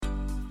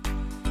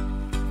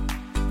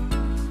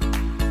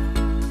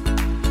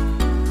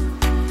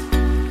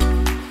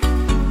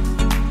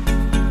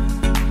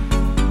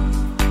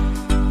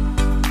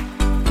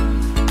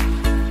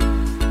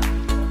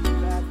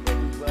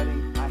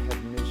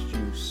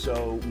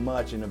so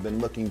much and have been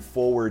looking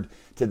forward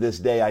to this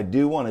day. I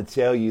do want to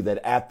tell you that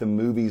At the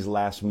Movies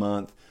last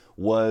month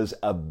was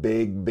a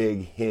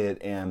big hit,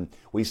 and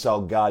we saw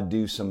God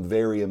do some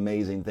very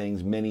amazing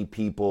things. Many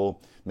people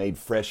made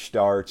fresh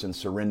starts and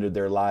surrendered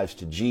their lives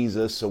to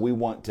Jesus, so we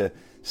want to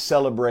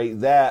celebrate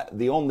that.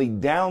 The only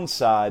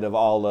downside of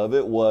all of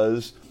it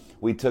was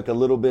we took a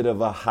little bit of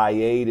a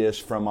hiatus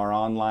from our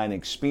online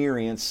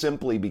experience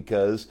simply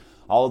because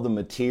all of the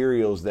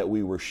materials that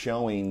we were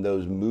showing,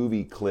 those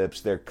movie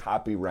clips, they're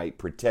copyright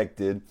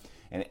protected,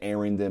 and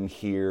airing them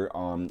here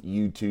on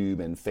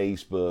YouTube and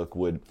Facebook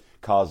would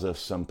cause us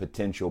some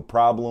potential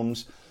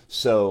problems.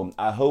 So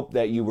I hope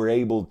that you were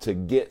able to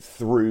get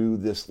through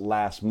this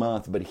last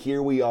month, but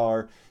here we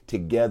are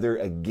together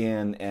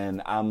again,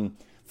 and I'm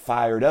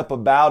fired up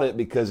about it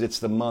because it's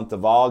the month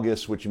of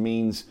August, which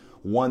means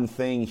one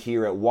thing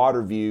here at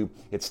Waterview: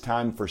 it's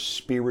time for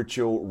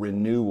spiritual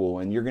renewal,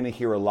 and you're going to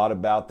hear a lot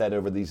about that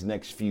over these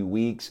next few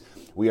weeks.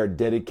 We are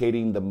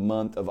dedicating the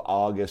month of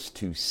August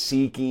to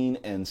seeking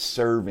and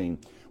serving.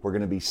 We're going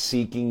to be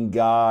seeking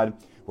God.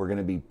 We're going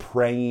to be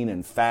praying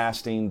and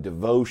fasting,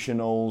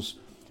 devotionals.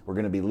 We're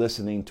going to be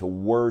listening to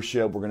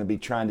worship. We're going to be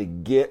trying to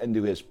get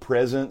into His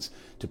presence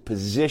to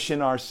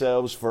position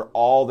ourselves for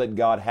all that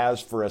God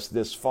has for us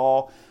this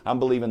fall. I'm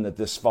believing that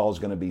this fall is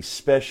going to be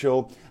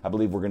special. I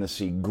believe we're going to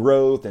see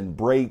growth and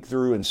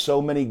breakthrough and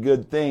so many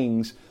good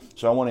things.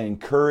 So I want to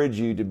encourage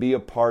you to be a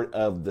part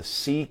of the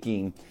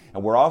seeking.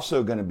 And we're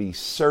also going to be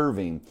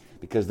serving,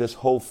 because this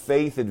whole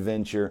faith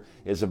adventure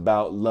is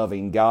about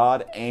loving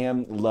God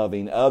and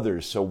loving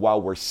others. So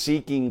while we're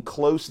seeking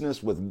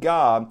closeness with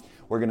God,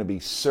 we're going to be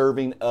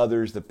serving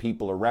others, the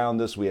people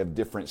around us. We have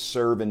different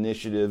serve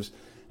initiatives.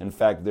 In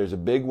fact, there's a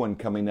big one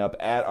coming up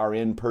at our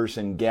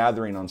in-person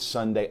gathering on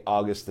Sunday,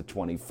 August the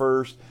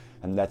 21st,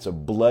 and that's a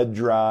blood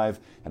drive.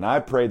 And I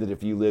pray that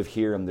if you live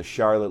here in the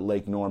Charlotte,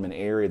 Lake Norman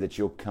area, that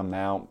you'll come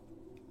out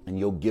and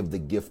you'll give the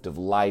gift of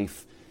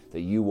life,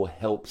 that you will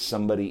help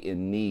somebody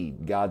in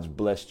need. God's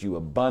blessed you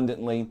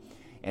abundantly,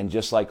 and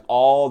just like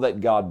all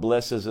that God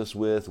blesses us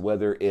with,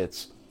 whether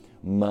it's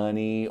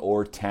money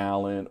or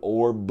talent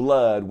or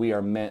blood, we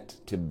are meant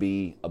to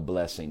be a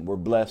blessing. We're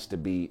blessed to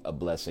be a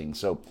blessing.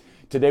 So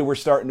today we're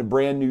starting a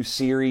brand new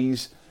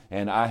series,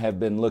 and I have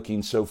been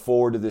looking so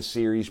forward to this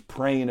series,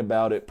 praying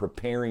about it,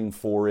 preparing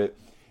for it,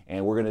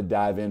 and we're going to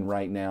dive in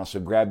right now. So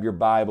grab your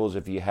Bibles.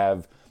 If you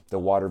have the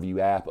Waterview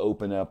app,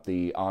 open up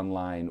the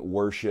online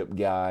worship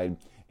guide,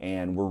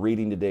 and we're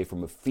reading today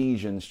from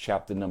Ephesians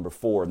chapter number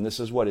 4, and this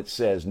is what it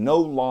says: "No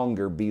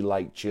longer be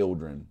like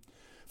children,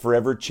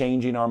 forever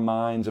changing our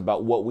minds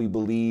about what we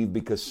believe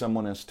because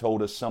someone has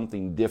told us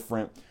something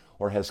different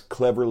or has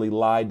cleverly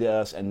lied to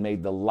us and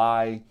made the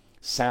lie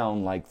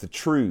sound like the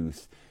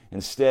truth.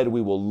 Instead,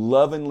 we will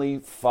lovingly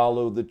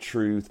follow the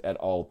truth at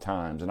all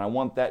times." And I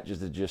want that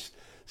just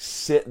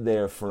sit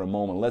there for a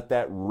moment. Let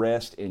that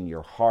rest in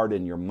your heart,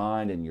 in your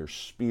mind, in your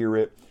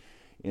spirit.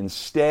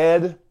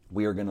 Instead,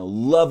 we are going to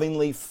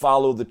lovingly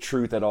follow the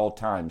truth at all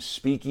times,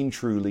 speaking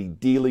truly,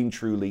 dealing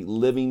truly,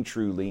 living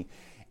truly,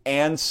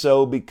 and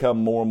so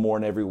become more and more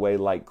in every way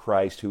like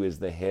Christ, who is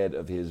the head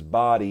of His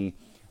body,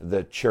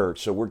 the church.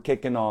 So we're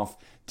kicking off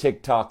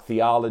TikTok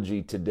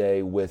Theology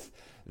today with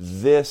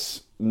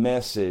this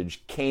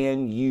message: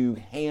 can you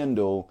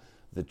handle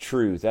the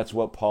truth? That's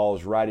what Paul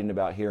is writing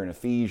about here in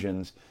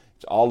Ephesians.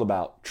 It's all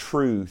about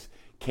truth.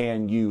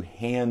 Can you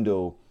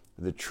handle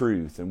the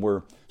truth? And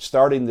we're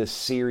starting this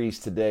series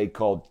today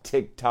called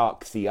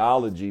TikTok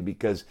Theology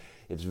because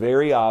it's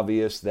very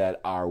obvious that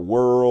our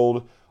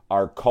world,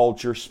 our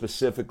culture,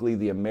 specifically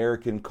the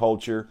American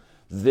culture,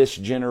 this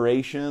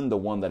generation, the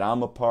one that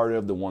I'm a part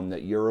of, the one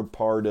that you're a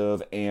part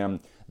of,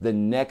 and the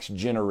next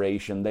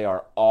generation, we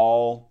are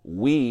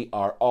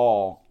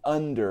all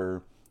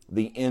under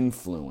the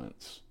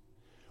influence.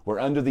 We're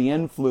under the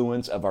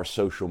influence of our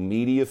social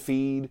media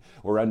feed.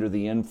 We're under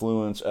the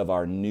influence of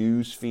our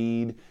news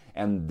feed,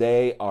 and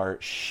they are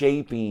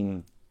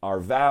shaping our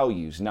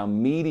values. Now,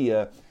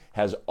 media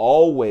has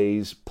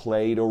always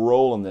played a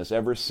role in this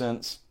ever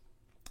since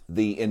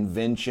the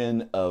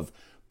invention of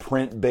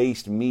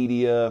print-based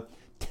media,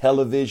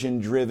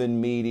 television-driven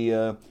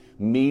media.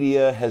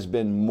 Media has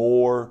been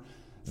more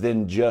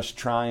than just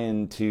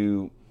trying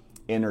to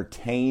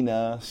entertain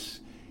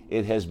us.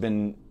 It has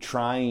been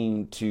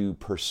trying to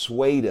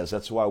persuade us.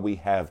 That's why we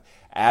have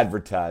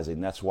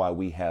advertising. That's why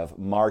we have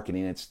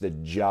marketing. It's the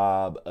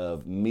job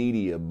of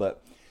media.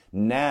 But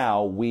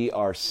now we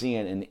are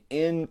seeing an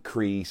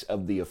increase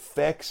of the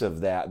effects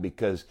of that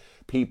because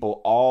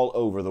people all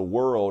over the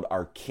world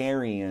are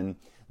carrying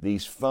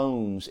these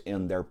phones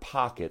in their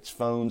pockets.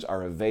 Phones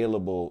are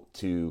available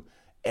to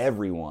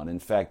everyone. In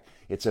fact,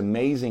 it's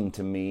amazing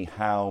to me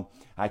how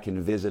I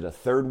can visit a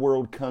third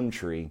world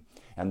country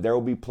and there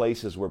will be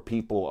places where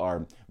people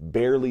are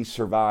barely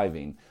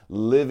surviving,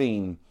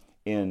 living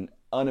in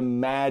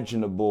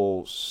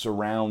unimaginable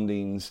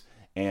surroundings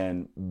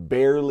and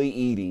barely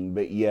eating,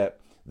 but yet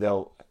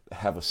they'll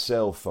have a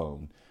cell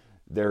phone.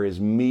 There is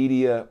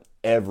media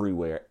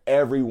everywhere.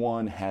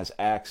 Everyone has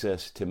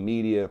access to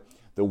media.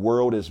 The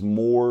world is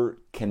more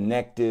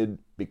connected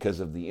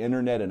because of the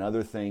internet and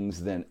other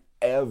things than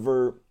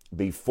ever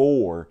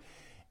before.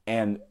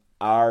 And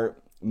our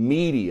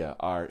media,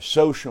 our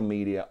social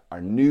media,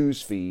 our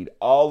news feed,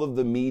 all of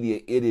the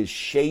media, it is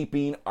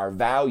shaping our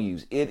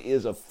values. It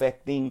is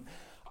affecting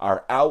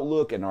our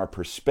outlook and our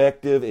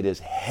perspective. It is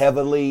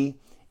heavily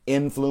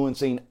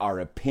influencing our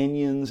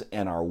opinions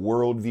and our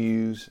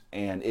worldviews,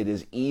 and it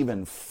is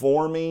even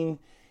forming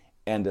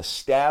and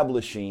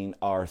establishing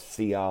our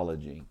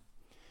theology.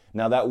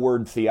 Now, that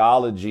word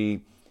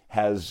theology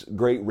has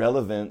great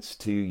relevance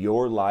to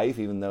your life,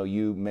 even though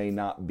you may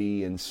not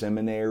be in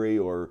seminary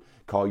or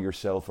call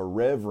yourself a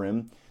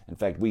reverend. In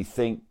fact, we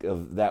think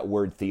of that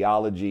word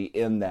theology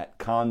in that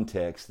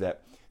context,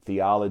 that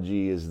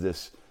theology is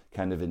this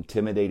kind of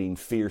intimidating,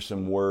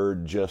 fearsome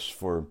word just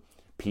for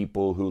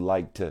people who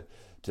like to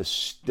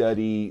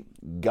study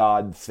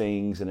God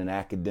things in an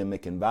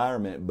academic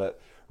environment. But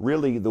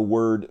really, the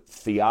word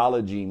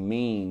theology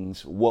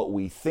means what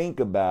we think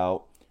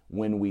about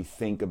when we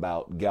think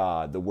about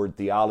God. The word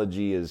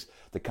theology is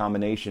the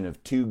combination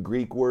of two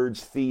Greek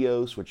words,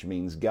 theos, which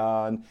means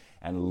God,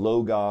 and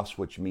logos,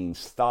 which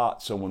means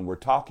thought. So when we're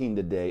talking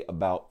today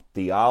about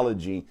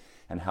theology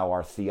and how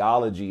our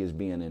theology is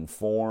being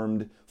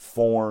informed,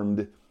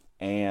 formed,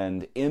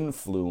 and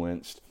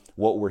influenced,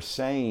 what we're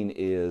saying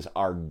is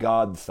our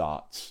God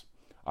thoughts.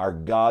 Our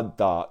God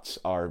thoughts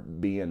are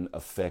being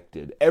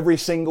affected. Every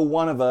single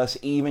one of us,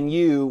 even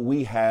you,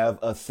 we have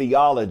a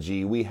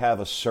theology. We have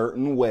a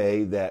certain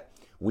way that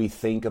we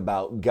think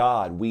about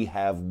God. We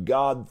have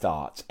God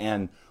thoughts.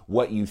 And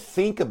what you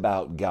think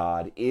about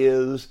God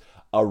is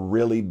a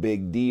really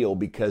big deal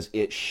because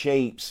it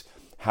shapes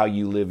how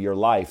you live your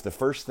life. The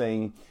first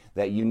thing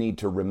that you need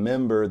to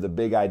remember, the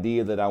big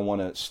idea that I want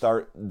to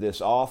start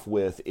this off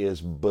with, is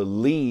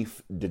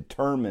belief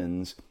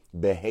determines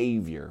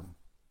behavior.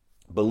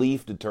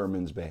 Belief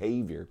determines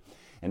behavior.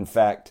 In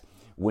fact,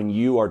 when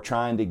you are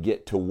trying to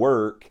get to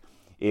work,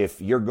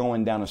 if you're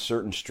going down a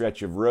certain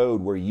stretch of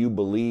road where you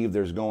believe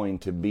there's going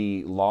to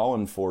be law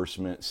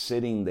enforcement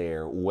sitting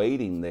there,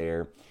 waiting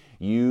there,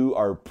 you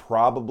are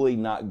probably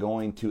not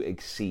going to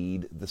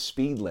exceed the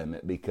speed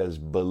limit because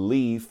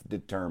belief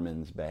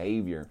determines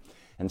behavior.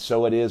 And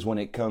so it is when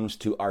it comes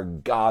to our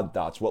God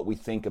thoughts, what we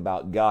think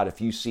about God.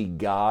 If you see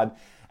God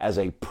as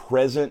a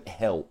present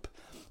help,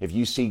 if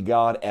you see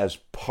God as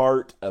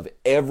part of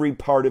every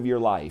part of your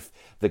life,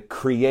 the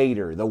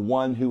Creator, the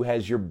one who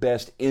has your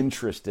best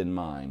interest in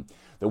mind,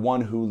 the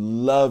one who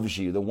loves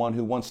you, the one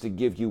who wants to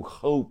give you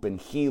hope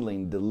and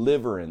healing,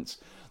 deliverance,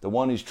 the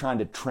one who's trying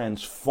to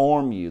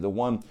transform you, the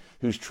one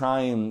who's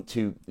trying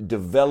to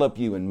develop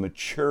you and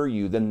mature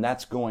you, then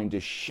that's going to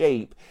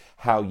shape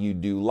how you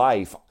do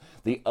life.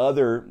 The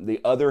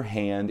other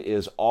hand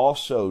is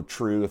also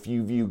true if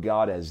you view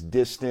God as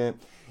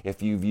distant,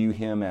 if you view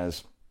Him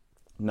as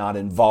not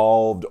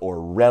involved or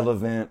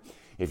relevant,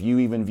 if you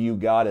even view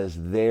God as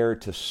there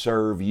to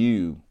serve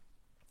you,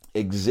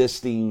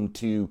 existing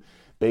to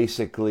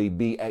basically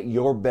be at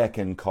your beck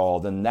and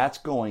call, then that's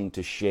going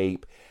to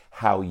shape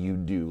how you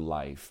do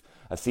life.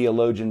 A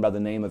theologian by the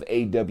name of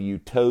A.W.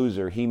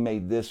 Tozer, he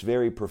made this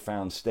very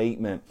profound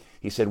statement.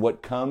 He said,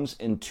 what comes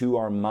into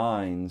our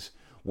minds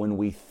when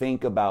we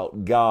think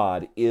about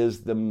God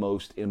is the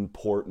most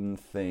important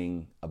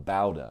thing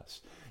about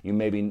us. You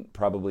maybe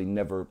probably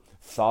never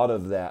thought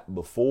of that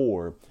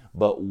before,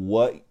 but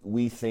what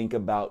we think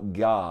about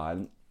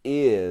God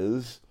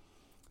is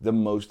the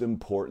most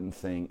important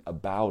thing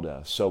about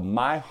us. So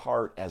my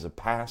heart as a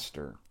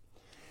pastor,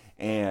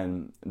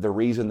 and the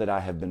reason that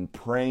I have been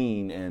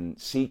praying and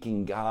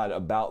seeking God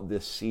about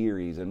this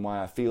series and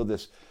why I feel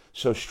this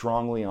so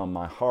strongly on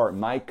my heart,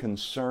 my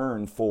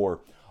concern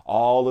for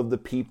all of the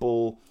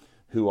people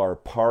who are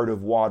part of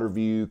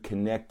Waterview,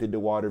 connected to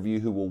Waterview,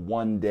 who will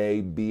one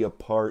day be a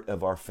part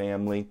of our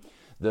family,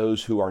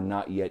 those who are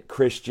not yet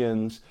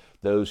Christians,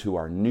 those who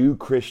are new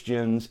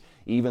Christians,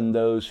 even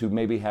those who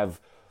maybe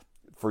have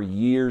for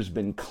years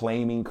been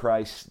claiming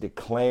Christ,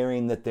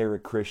 declaring that they're a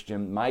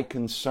Christian. My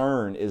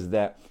concern is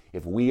that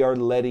if we are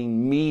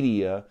letting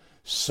media,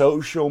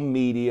 social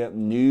media,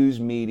 news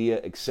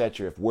media,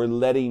 etc., if we're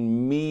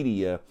letting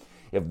media,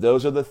 if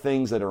those are the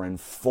things that are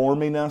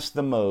informing us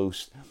the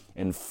most,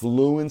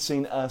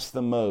 influencing us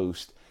the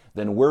most,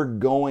 then we're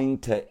going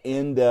to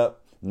end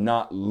up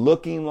not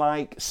looking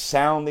like,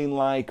 sounding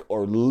like,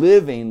 or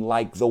living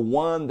like the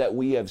one that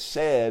we have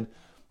said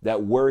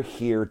that we're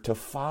here to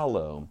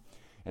follow.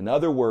 In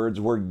other words,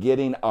 we're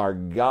getting our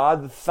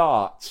God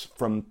thoughts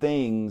from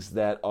things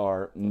that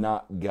are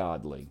not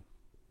godly.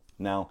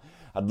 Now,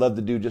 I'd love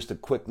to do just a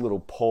quick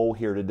little poll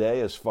here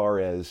today as far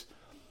as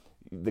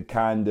the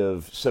kind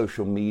of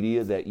social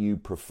media that you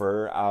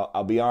prefer.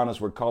 I'll be honest,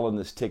 we're calling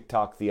this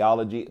TikTok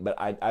theology, but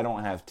I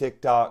don't have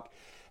TikTok.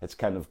 It's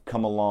kind of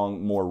come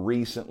along more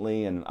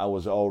recently, and I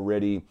was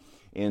already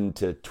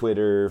into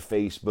Twitter,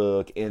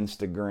 Facebook,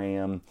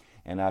 Instagram,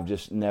 and I've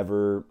just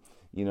never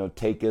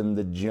taken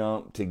the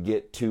jump to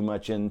get too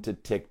much into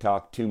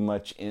TikTok, too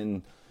much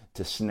into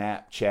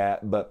Snapchat.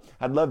 But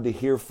I'd love to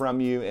hear from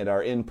you at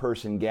our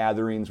in-person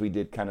gatherings. We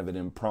did kind of an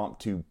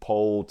impromptu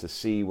poll to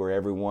see where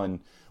everyone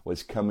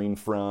was coming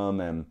from,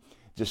 and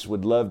just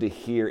would love to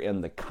hear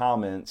in the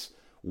comments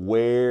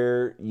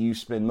where you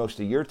spend most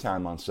of your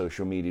time on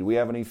social media. Do we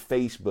have any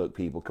Facebook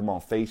people? Come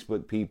on,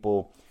 Facebook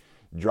people,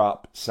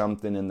 drop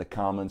something in the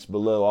comments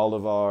below. All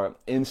of our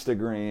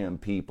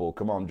Instagram people,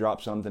 come on,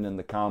 drop something in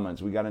the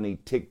comments. We got any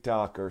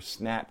TikTok or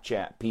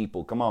Snapchat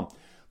people? Come on,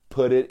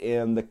 put it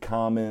in the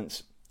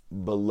comments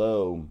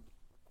below.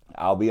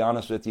 I'll be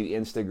honest with you,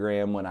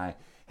 Instagram, when I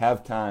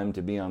have time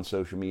to be on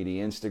social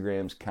media,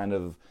 Instagram's kind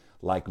of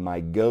like my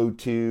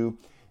go-to.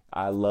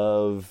 I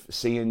love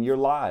seeing your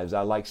lives.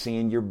 I like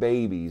seeing your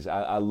babies.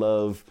 I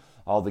love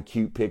all the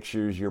cute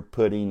pictures you're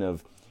putting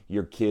of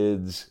your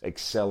kids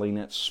excelling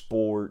at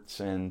sports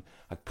and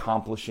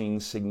accomplishing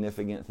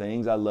significant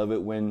things. I love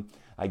it when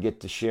I get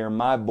to share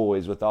my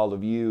boys with all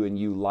of you and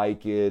you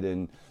like it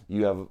and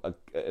you have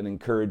an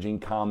encouraging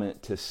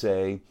comment to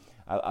say.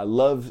 I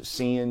love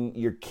seeing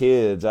your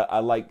kids. I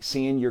like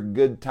seeing your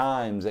good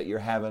times that you're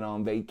having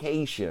on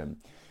vacation.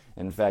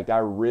 In fact, I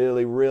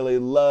really, really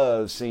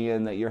love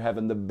seeing that you're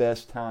having the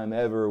best time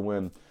ever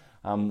when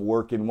I'm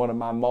working one of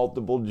my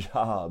multiple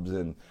jobs.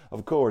 And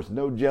of course,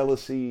 no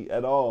jealousy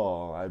at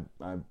all. I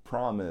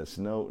promise.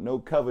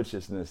 No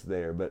covetousness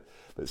there. But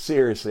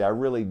seriously, I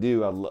really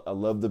do. I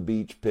love the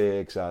beach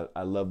pics. I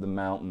love the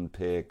mountain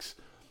pics.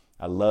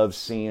 I love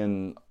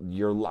seeing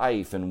your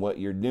life and what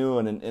you're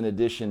doing. And in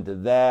addition to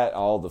that,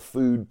 all the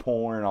food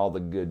porn, all the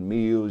good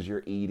meals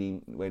you're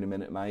eating. Wait a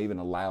minute, am I even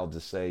allowed to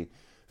say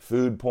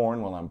food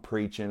porn while I'm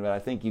preaching? But I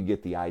think you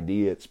get the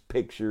idea. It's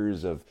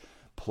pictures of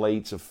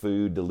plates of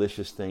food,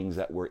 delicious things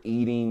that we're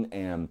eating,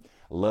 and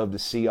I love to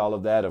see all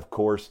of that. Of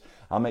course,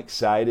 I'm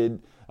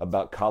excited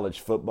about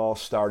college football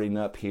starting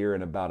up here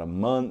in about a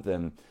month,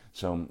 and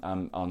so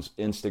I'm on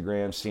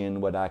Instagram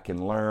seeing what I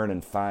can learn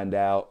and find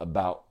out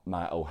about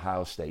my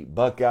Ohio State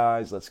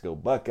Buckeyes. Let's go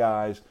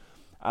Buckeyes.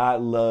 I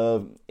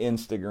love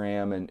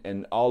Instagram,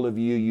 and all of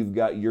you, you've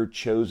got your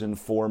chosen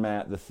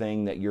format, the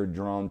thing that you're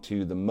drawn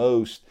to the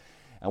most.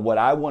 And what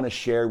I want to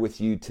share with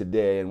you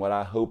today, and what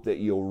I hope that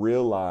you'll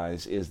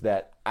realize, is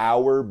that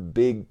our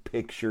big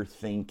picture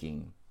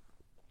thinking,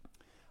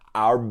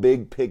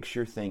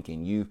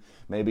 you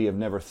maybe have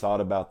never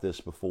thought about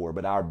this before,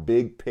 but our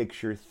big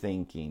picture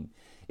thinking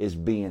is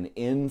being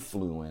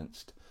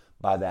influenced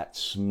by that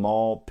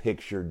small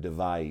picture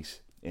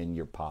device in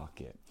your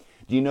pocket.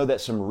 Do you know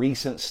that some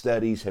recent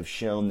studies have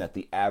shown that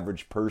the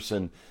average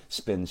person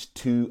spends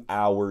 2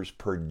 hours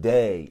per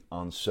day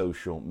on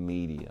social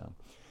media?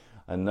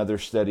 Another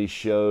study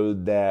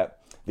showed that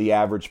the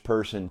average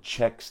person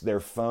checks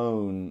their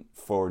phone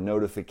for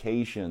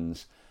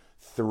notifications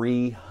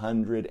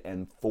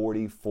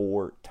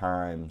 344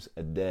 times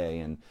a day.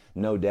 And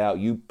no doubt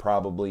you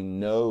probably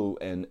know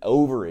an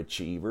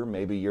overachiever.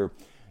 Maybe you're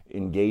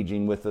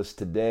engaging with us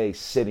today,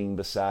 sitting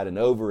beside an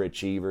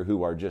overachiever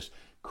who are just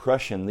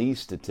crushing these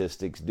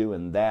statistics,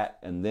 doing that,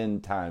 and then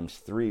times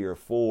 3 or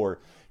 4.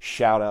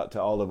 Shout out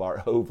to all of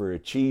our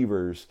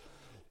overachievers.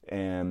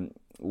 And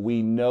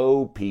we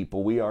know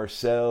people, we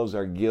ourselves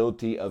are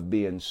guilty of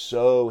being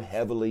so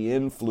heavily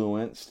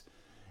influenced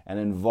and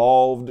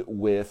involved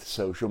with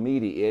social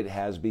media. It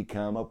has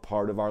become a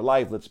part of our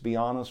life. Let's be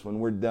honest, when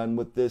we're done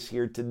with this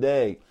here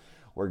today,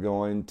 we're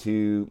going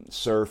to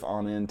surf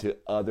on into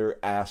other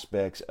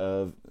aspects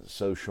of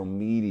social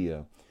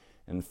media.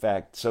 In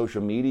fact,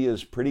 social media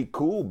is pretty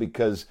cool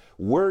because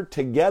we're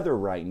together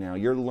right now.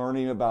 You're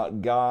learning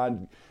about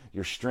God.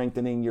 You're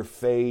strengthening your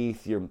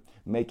faith. You're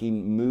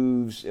making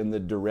moves in the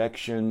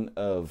direction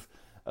of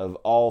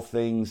all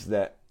things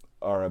that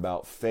are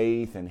about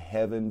faith and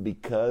heaven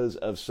because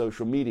of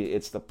social media.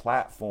 It's the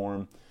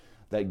platform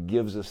that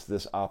gives us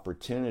this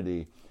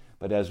opportunity.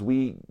 But as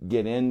we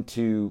get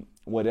into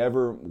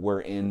whatever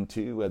we're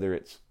into, whether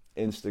it's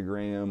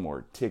Instagram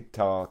or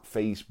TikTok,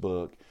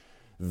 Facebook,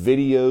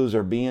 videos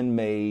are being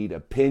made,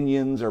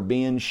 opinions are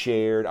being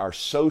shared. Our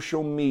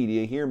social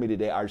media, hear me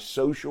today, our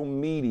social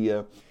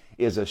media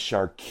is a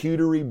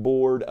charcuterie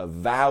board of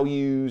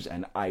values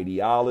and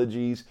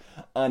ideologies,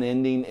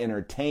 unending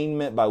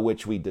entertainment by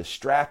which we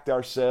distract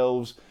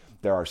ourselves.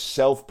 There are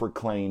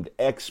self-proclaimed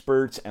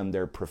experts and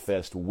their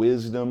professed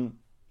wisdom.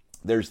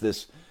 There's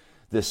this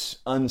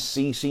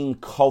unceasing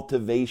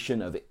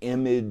cultivation of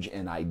image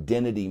and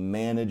identity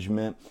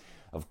management.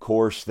 Of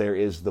course, there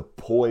is the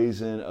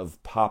poison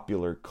of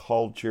popular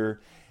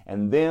culture.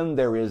 And then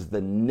there is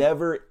the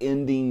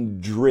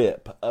never-ending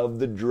drip of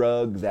the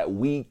drug that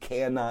we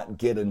cannot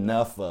get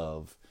enough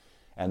of,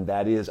 and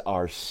that is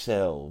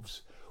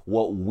ourselves.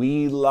 What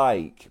we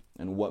like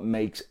and what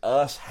makes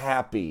us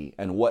happy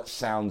and what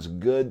sounds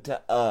good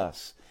to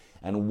us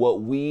and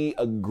what we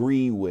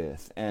agree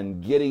with,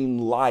 and getting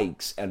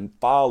likes and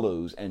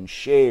follows and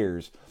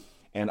shares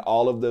and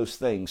all of those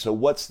things. So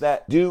what's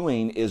that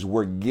doing is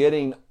we're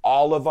getting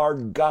all of our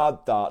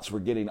God thoughts, we're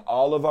getting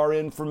all of our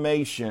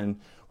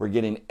information, we're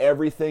getting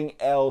everything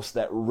else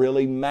that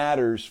really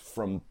matters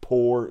from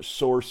poor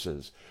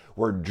sources.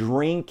 We're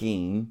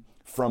drinking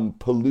from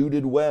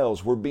polluted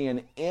wells. We're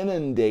being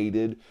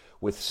inundated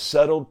with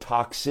subtle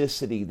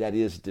toxicity that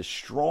is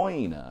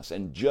destroying us.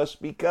 And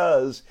just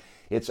because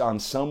It's on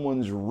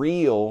someone's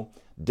reel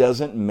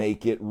doesn't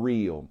make it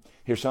real.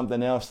 Here's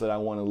something else that I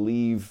want to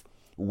leave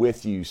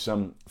with you,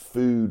 some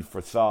food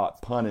for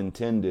thought, pun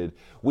intended.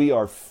 We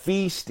are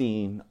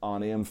feasting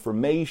on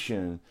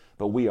information,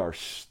 but we are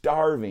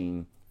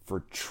starving for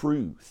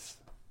truth.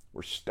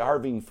 We're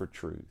starving for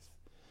truth.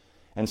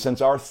 And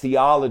since our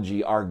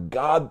theology, our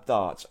God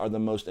thoughts are the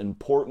most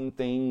important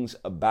things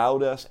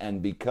about us,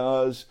 and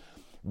because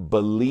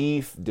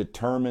belief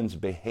determines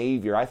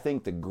behavior, I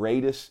think the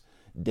greatest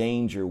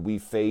danger we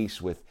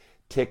face with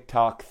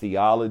TikTok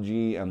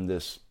theology and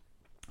this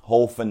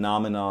whole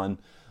phenomenon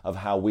of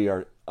how we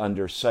are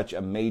under such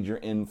a major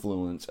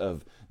influence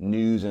of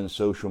news and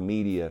social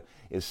media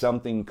is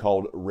something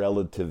called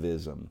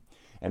relativism.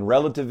 And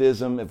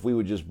relativism, if we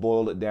would just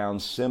boil it down,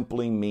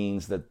 simply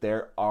means that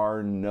there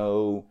are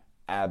no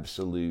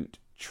absolute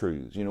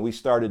truths. You know, we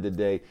started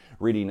today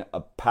reading a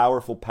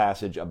powerful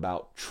passage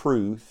about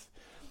truth,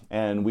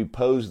 and we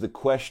posed the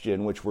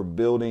question, which we're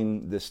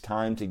building this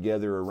time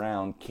together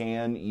around: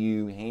 can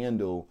you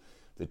handle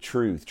the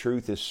truth?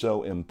 Truth is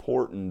so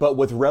important. But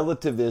with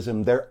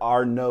relativism, there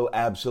are no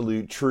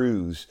absolute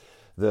truths.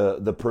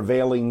 The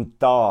prevailing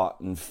thought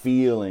and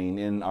feeling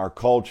in our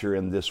culture,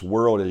 in this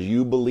world, is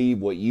you believe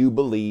what you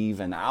believe,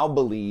 and I'll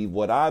believe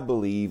what I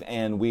believe,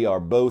 and we are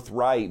both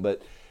right.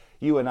 But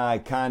you and I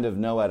kind of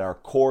know at our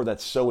core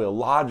that's so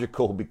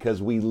illogical,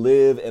 because we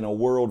live in a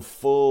world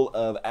full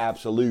of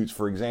absolutes.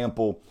 For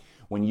example,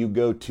 when you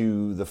go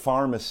to the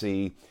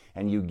pharmacy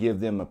and you give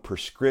them a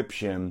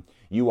prescription,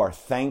 you are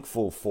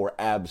thankful for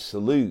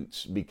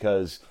absolutes,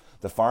 because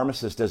the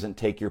pharmacist doesn't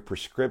take your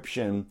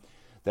prescription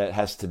that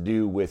has to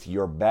do with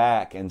your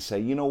back and say,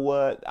 you know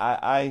what,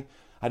 I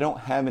don't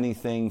have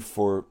anything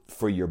for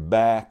your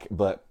back,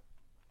 but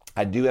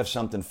I do have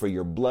something for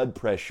your blood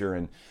pressure.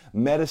 And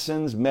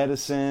medicine's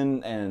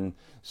medicine, and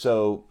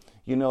so,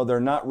 you know, they're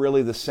not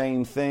really the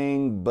same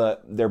thing,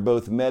 but they're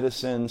both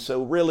medicine,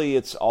 so really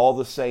it's all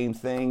the same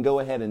thing. Go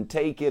ahead and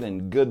take it,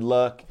 and good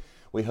luck.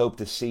 We hope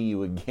to see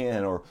you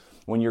again. Or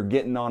when you're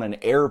getting on an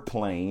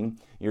airplane,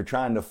 you're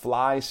trying to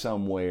fly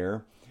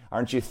somewhere,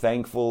 aren't you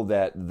thankful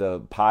that the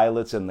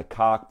pilots in the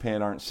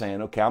cockpit aren't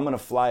saying, okay, I'm going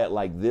to fly it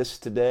like this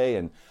today,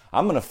 and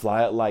I'm going to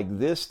fly it like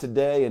this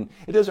today, and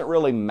it doesn't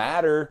really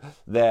matter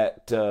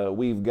that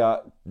we've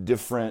got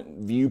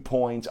different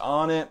viewpoints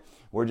on it.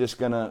 We're just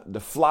going to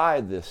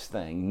fly this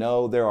thing.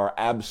 No, there are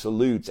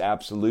absolutes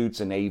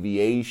in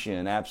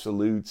aviation,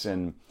 absolutes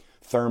in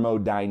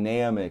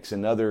thermodynamics,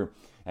 and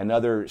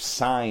other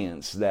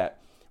science that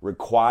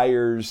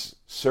requires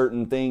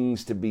certain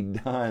things to be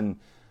done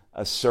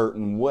a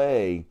certain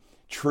way.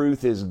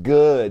 Truth is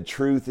good.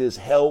 Truth is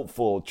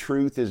helpful.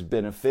 Truth is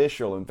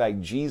beneficial. In fact,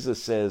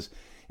 Jesus says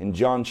in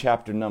John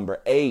chapter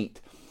number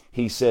 8,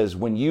 he says,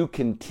 when you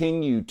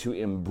continue to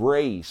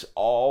embrace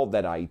all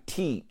that I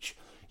teach,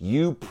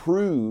 you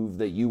prove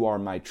that you are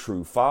my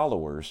true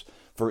followers.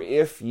 For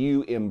if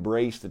you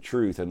embrace the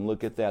truth, and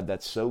look at that,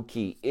 that's so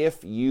key.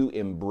 If you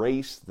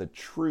embrace the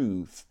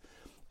truth,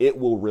 it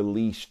will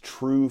release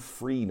true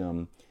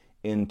freedom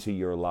into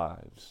your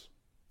lives.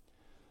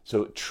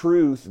 So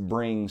truth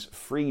brings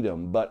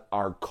freedom, but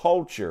our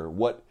culture,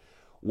 what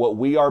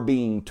we are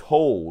being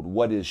told,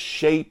 what is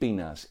shaping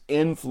us,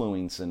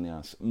 influencing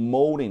us,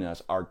 molding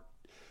us, our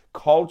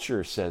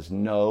culture says,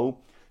 no,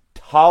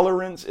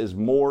 tolerance is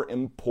more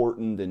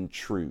important than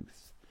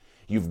truth.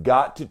 You've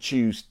got to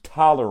choose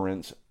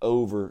tolerance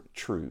over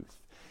truth.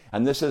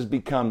 And this has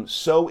become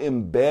so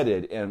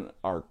embedded in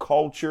our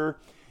culture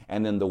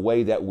and in the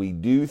way that we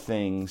do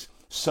things,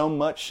 so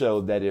much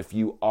so that if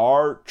you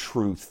are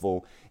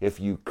truthful, if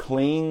you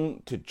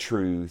cling to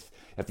truth,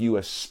 if you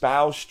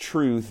espouse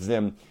truth,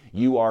 then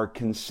you are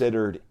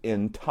considered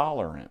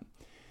intolerant.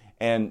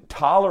 And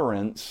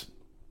tolerance,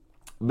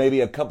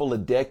 maybe a couple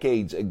of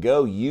decades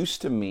ago,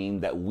 used to mean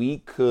that we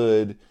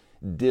could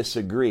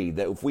disagree,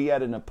 that if we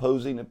had an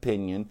opposing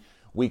opinion,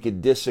 we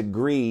could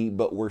disagree,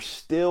 but we're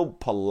still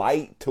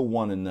polite to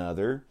one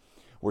another.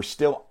 We're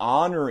still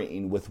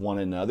honoring with one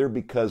another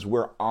because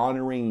we're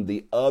honoring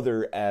the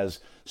other as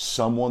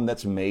someone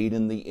that's made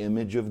in the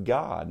image of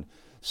God,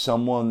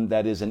 someone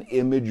that is an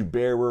image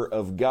bearer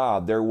of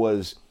God. There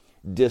was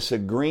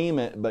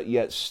disagreement, but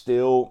yet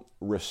still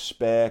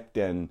respect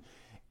and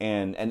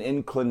an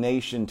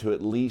inclination to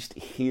at least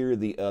hear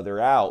the other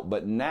out.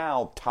 But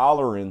now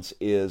tolerance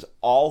is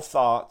all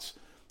thoughts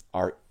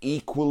are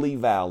equally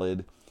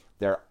valid.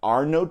 There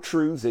are no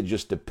truths. It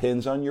just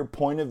depends on your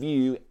point of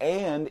view.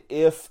 And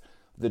if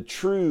the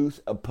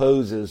truth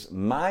opposes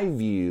my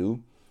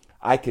view,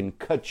 I can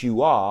cut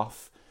you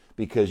off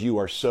because you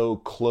are so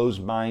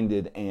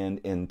close-minded and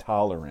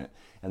intolerant.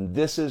 And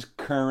this is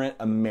current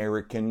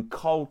American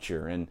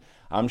culture. And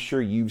I'm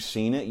sure you've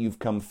seen it. You've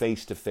come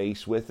face to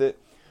face with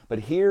it. But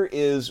here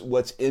is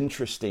what's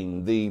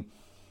interesting.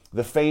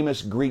 The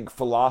famous Greek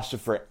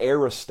philosopher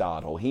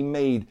Aristotle, he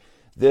made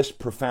this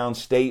profound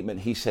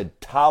statement. He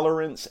said,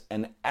 tolerance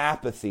and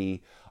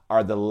apathy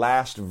are the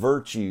last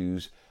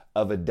virtues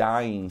of a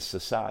dying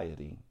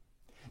society.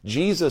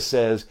 Jesus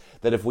says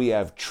that if we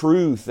have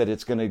truth, that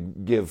it's going to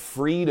give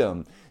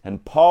freedom.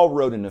 And Paul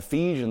wrote in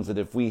Ephesians that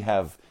if we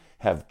have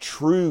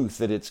truth,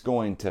 that it's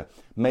going to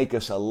make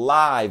us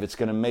alive. It's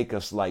going to make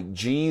us like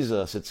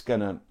Jesus. It's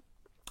going to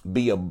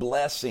be a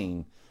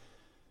blessing.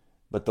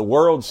 But the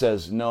world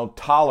says, no,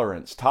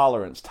 tolerance,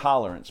 tolerance,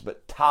 tolerance.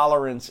 But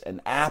tolerance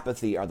and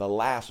apathy are the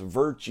last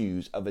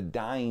virtues of a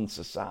dying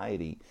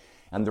society.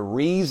 And the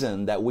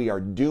reason that we are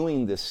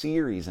doing this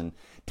series and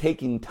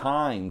taking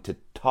time to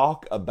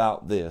talk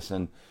about this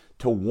and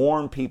to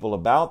warn people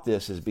about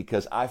this is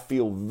because I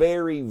feel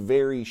very,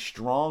 very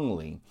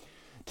strongly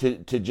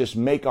to just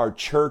make our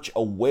church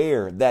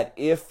aware that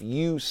if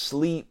you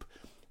sleep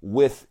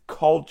with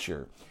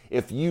culture,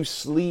 if you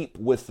sleep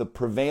with the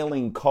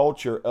prevailing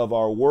culture of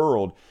our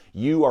world,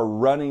 you are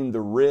running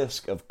the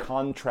risk of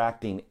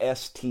contracting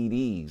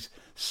STDs,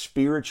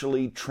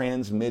 spiritually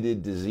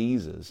transmitted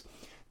diseases.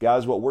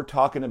 Guys, what we're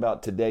talking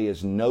about today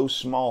is no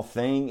small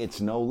thing.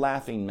 It's no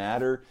laughing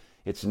matter.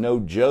 It's no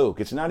joke.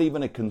 It's not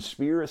even a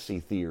conspiracy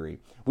theory.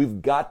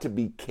 We've got to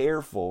be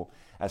careful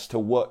as to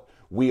what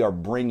we are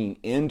bringing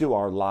into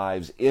our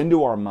lives,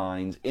 into our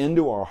minds,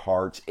 into our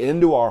hearts,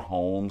 into our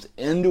homes,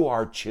 into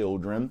our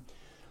children,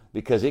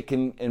 because it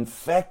can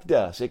infect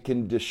us. It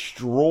can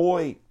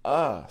destroy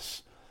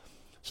us.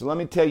 So let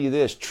me tell you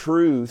this,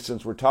 truth,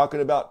 since we're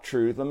talking about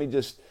truth, let me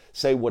just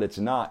say what it's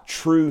not.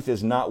 Truth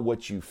is not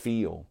what you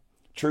feel.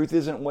 Truth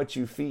isn't what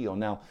you feel.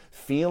 Now,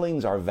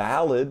 feelings are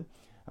valid.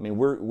 I mean,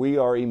 we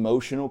are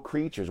emotional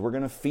creatures. We're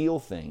going to feel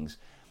things.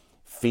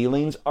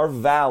 Feelings are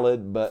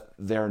valid, but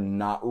they're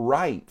not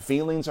right.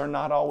 Feelings are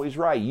not always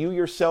right. You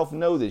yourself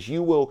know this.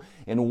 You will,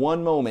 in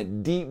one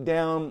moment, deep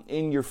down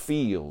in your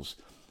feels,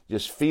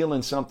 just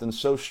feeling something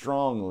so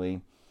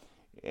strongly,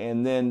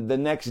 and then the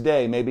next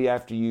day, maybe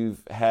after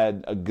you've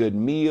had a good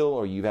meal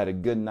or you've had a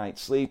good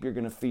night's sleep, you're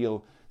going to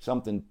feel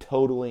something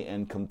totally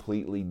and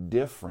completely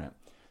different.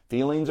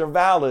 Feelings are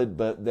valid,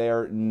 but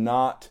they're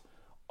not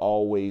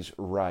always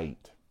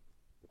right.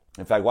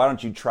 In fact, why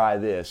don't you try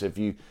this? If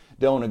you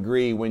don't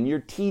agree, when your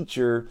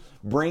teacher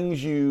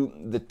brings you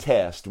the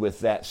test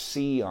with that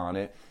C on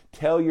it,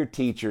 tell your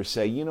teacher,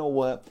 say, you know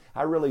what,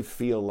 I really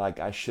feel like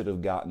I should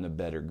have gotten a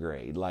better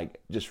grade.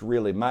 Like, just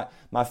really, my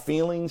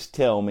feelings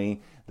tell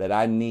me that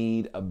I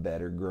need a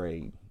better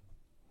grade.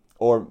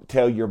 Or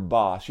tell your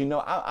boss, you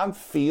know, I'm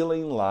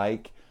feeling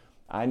like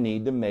I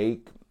need to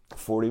make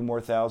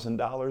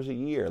 $40,000 more a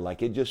year.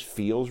 Like, it just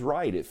feels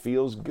right. It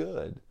feels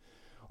good.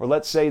 Or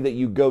let's say that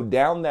you go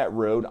down that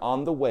road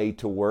on the way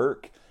to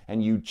work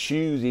and you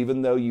choose,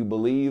 even though you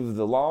believe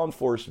the law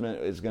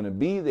enforcement is going to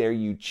be there,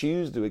 you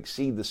choose to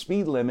exceed the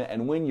speed limit.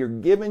 And when you're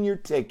given your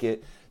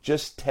ticket,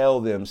 just tell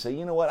them, say,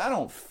 you know what, I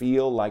don't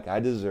feel like I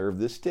deserve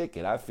this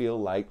ticket. I feel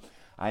like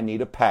I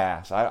need a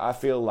pass. I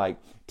feel like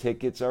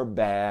tickets are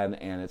bad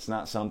and it's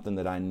not something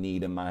that I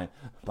need in my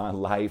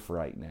life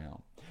right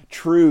now.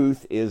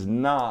 Truth is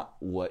not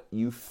what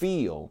you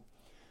feel.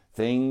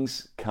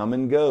 Things come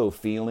and go.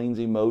 Feelings,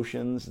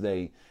 emotions,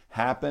 they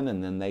happen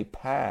and then they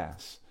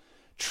pass.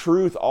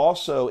 Truth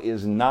also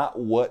is not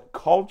what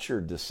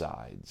culture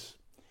decides.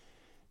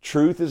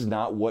 Truth is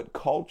not what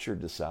culture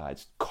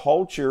decides.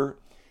 Culture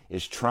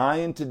is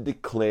trying to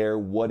declare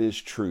what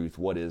is truth,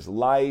 what is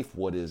life,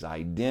 what is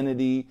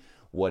identity,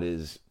 what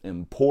is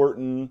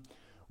important,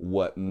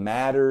 what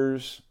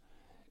matters,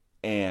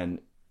 and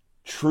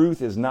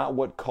truth is not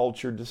what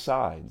culture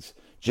decides.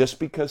 Just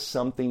because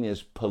something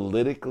is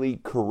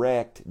politically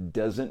correct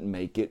doesn't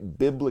make it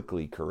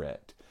biblically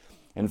correct.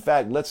 In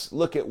fact, let's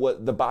look at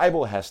what the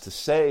Bible has to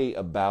say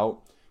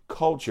about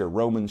culture.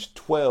 Romans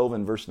 12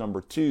 and verse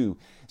number 2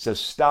 says,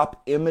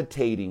 stop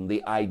imitating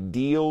the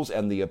ideals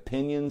and the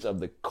opinions of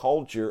the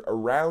culture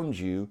around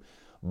you,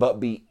 but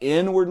be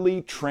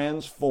inwardly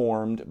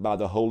transformed by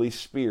the Holy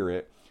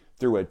Spirit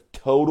through a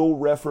total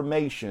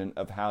reformation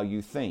of how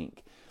you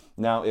think.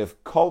 Now,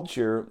 if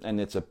culture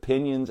and its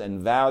opinions and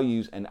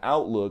values and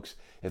outlooks,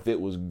 if it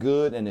was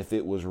good and if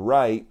it was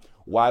right,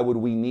 why would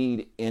we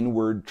need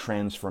inward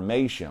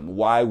transformation?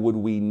 Why would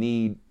we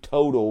need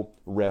total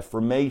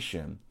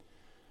reformation?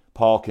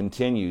 Paul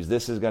continues,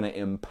 this is going to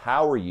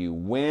empower you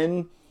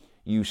when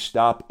you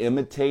stop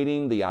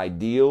imitating the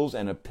ideals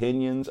and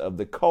opinions of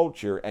the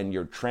culture and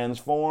you're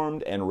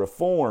transformed and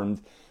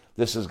reformed.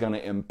 This is going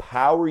to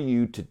empower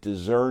you to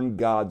discern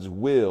God's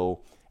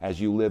will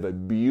as you live a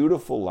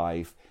beautiful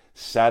life,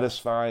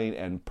 satisfying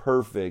and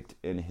perfect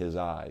in His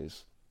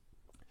eyes.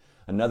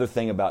 Another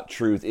thing about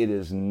truth, it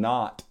is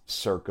not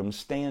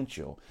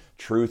circumstantial.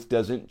 Truth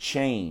doesn't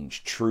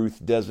change.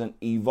 Truth doesn't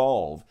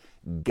evolve.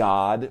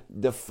 God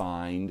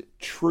defined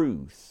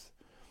truth.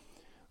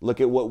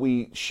 Look at what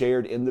we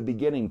shared in the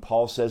beginning.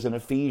 Paul says in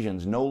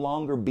Ephesians, no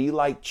longer be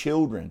like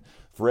children,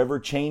 forever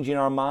changing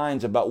our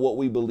minds about what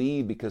we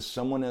believe because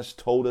someone has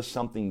told us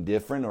something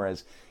different or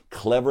has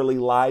cleverly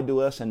lied to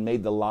us and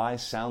made the lie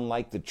sound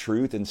like the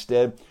truth.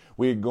 Instead,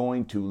 we're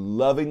going to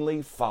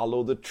lovingly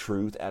follow the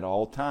truth at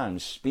all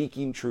times,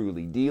 speaking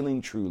truly,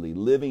 dealing truly,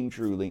 living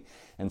truly,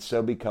 and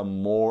so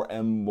become more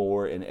and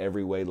more in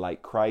every way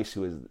like Christ,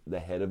 who is the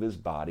head of His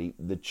body,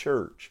 the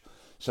church.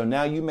 So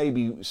now you may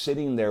be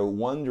sitting there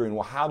wondering,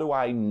 well, how do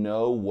I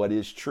know what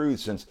is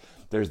truth? Since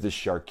there's this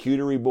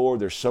charcuterie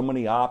board, there's so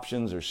many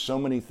options, there's so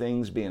many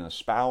things being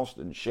espoused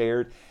and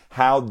shared.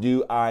 How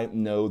do I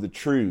know the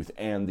truth?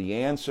 And the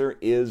answer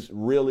is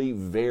really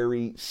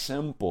very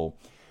simple.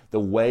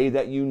 The way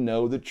that you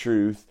know the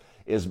truth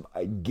is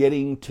by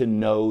getting to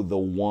know the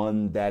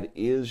one that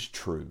is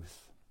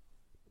truth.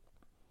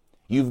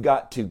 You've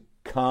got to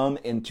come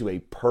into a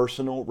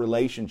personal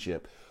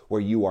relationship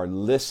where you are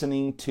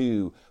listening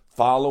to,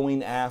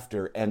 following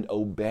after, and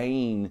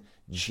obeying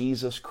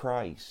Jesus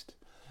Christ.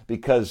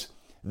 Because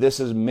this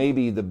is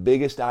maybe the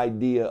biggest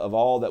idea of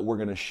all that we're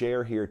going to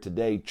share here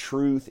today.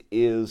 Truth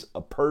is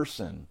a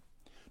person.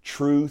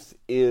 Truth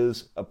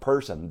is a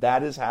person.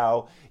 That is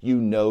how you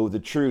know the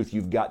truth.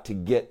 You've got to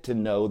get to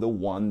know the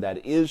one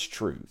that is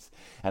truth.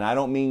 And I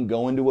don't mean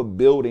go into a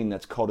building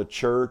that's called a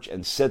church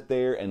and sit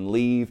there and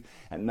leave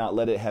and not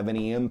let it have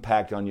any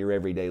impact on your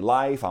everyday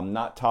life. I'm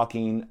not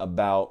talking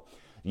about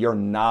your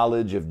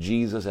knowledge of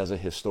Jesus as a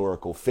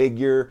historical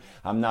figure.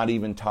 I'm not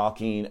even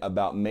talking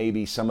about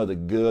maybe some of the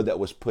good that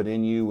was put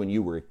in you when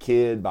you were a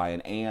kid by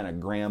an aunt, a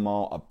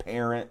grandma, a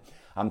parent.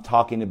 I'm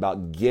talking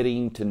about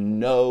getting to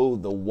know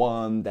the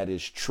one that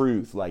is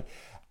truth, like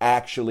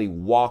actually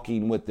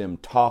walking with them,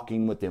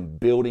 talking with them,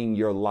 building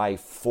your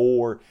life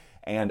for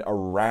and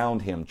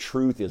around him.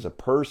 Truth is a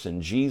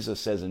person. Jesus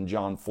says in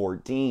John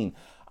 14,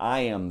 I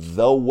am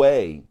the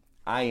way,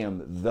 I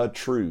am the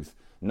truth.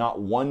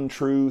 Not one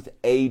truth,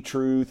 a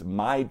truth,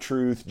 my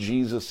truth.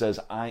 Jesus says,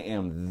 I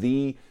am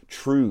the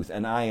truth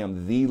and I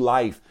am the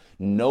life.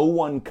 No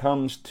one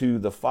comes to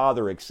the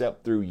Father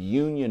except through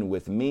union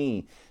with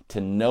me.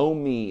 To know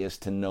me is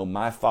to know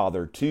my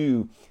Father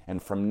too.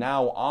 And from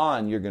now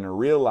on, you're going to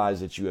realize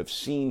that you have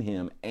seen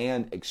him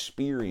and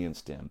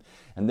experienced him.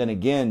 And then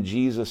again,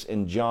 Jesus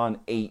in John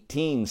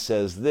 18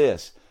 says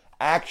this.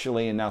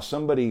 Actually, and now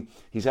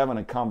he's having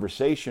a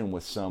conversation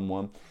with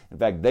someone. In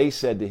fact, they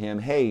said to him,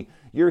 hey,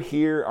 you're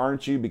here,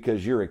 aren't you,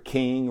 because you're a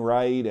king,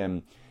 right?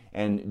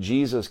 And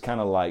Jesus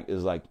kind of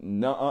is like,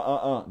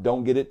 no,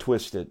 don't get it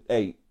twisted.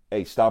 Hey,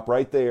 stop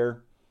right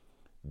there.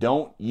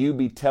 Don't you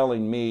be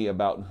telling me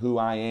about who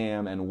I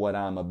am and what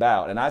I'm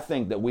about. And I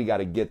think that we got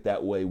to get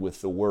that way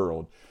with the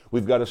world.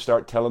 We've got to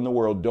start telling the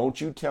world,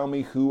 don't you tell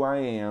me who I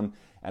am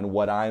and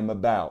what I'm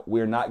about.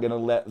 We're not going to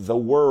let the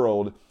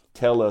world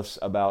tell us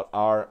about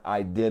our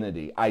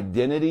identity.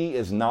 Identity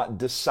is not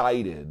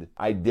decided.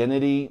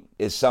 Identity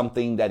is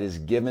something that is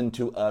given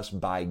to us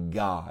by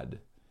God.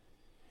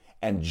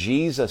 And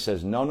Jesus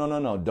says,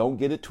 no, don't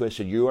get it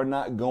twisted. You are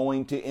not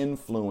going to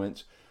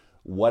influence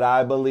what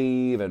I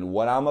believe and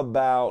what I'm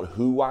about,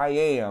 who I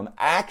am.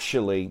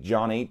 Actually,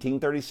 John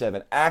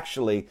 18:37,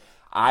 actually,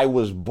 I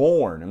was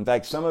born. In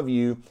fact, some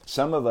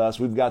of us,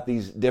 we've got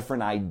these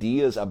different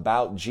ideas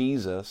about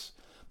Jesus.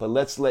 But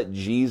let's let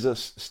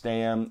Jesus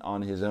stand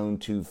on his own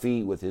 2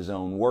 feet with his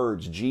own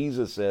words.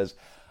 Jesus says,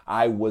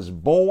 I was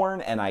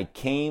born and I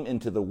came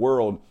into the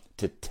world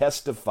to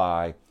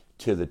testify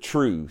to the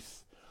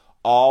truth.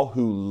 All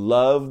who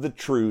love the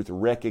truth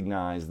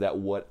recognize that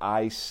what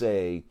I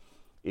say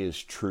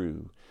is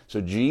true. So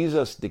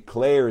Jesus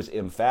declares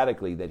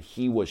emphatically that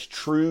he was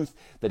truth,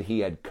 that he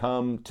had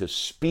come to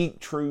speak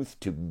truth,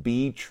 to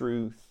be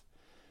truth.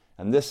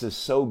 And this is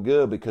so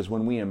good because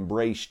when we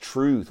embrace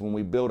truth, when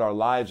we build our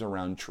lives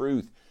around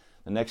truth,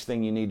 the next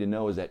thing you need to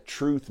know is that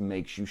truth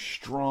makes you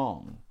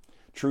strong.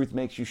 Truth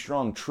makes you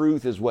strong.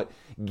 Truth is what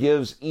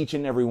gives each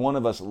and every one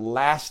of us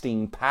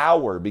lasting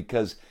power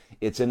because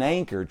it's an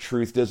anchor.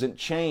 Truth doesn't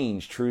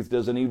change. Truth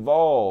doesn't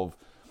evolve.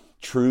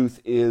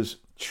 Truth is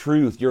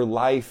truth. Your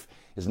life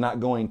is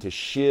not going to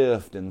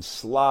shift and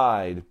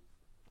slide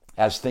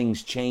as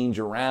things change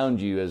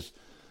around you, as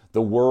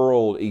the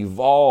world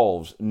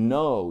evolves.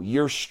 No,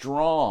 you're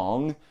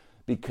strong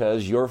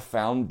because your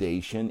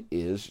foundation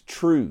is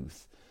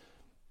truth.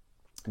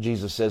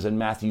 Jesus says in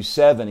Matthew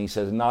 7, he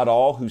says, not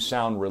all who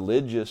sound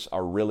religious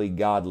are really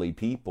godly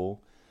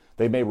people.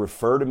 They may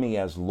refer to me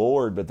as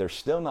Lord, but they're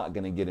still not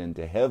going to get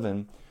into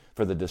heaven.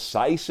 For the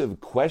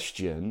decisive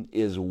question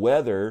is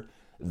whether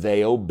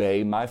they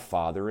obey my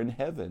Father in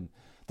heaven.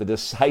 The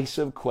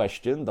decisive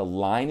question, the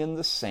line in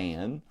the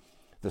sand,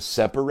 the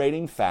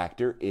separating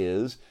factor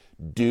is,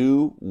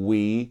 do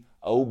we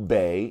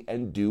obey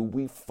and do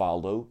we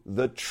follow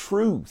the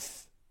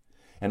truth?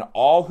 And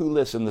all who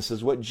listen, this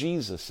is what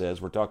Jesus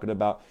says. We're talking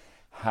about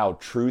how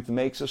truth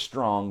makes us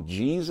strong.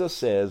 Jesus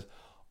says,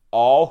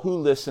 all who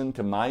listen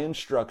to my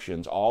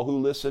instructions, all who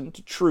listen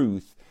to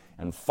truth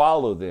and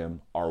follow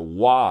them are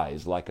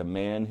wise, like a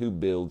man who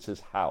builds his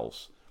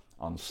house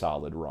on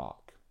solid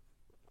rock.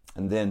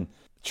 And then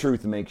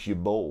truth makes you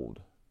bold.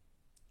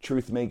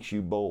 Truth makes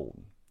you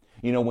bold.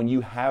 You know, when you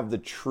have the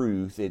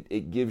truth,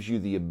 it gives you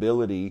the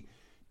ability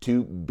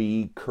to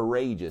be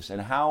courageous.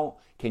 And how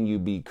can you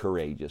be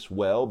courageous?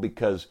 Well,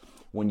 because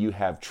when you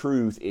have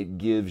truth, it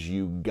gives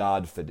you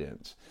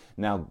Godfidence.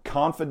 Now,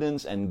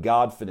 confidence and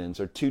Godfidence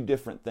are two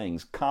different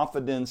things.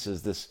 Confidence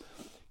is this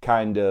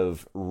kind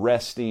of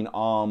resting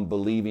on,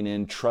 believing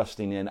in,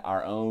 trusting in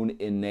our own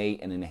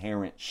innate and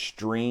inherent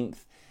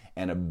strength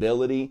and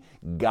ability.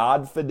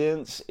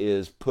 Godfidence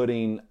is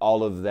putting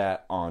all of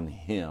that on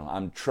Him.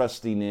 I'm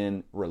trusting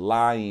in,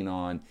 relying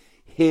on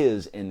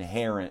His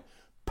inherent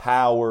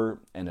power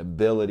and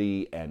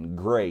ability and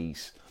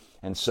grace.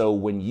 And so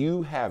when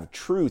you have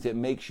truth, it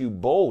makes you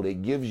bold.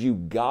 It gives you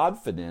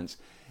Godfidence,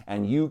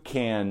 and you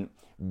can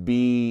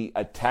be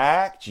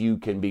attacked, you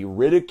can be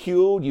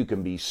ridiculed, you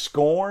can be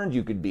scorned,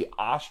 you could be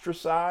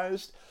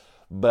ostracized,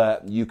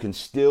 but you can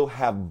still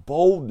have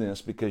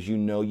boldness because you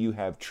know you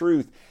have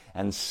truth.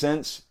 And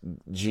since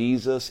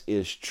Jesus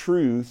is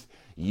truth,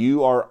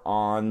 you are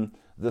on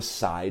the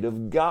side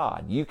of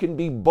God. You can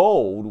be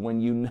bold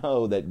when you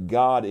know that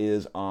God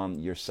is on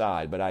your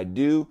side. But I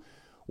do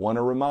want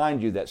to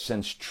remind you that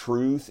since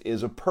truth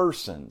is a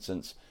person,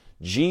 since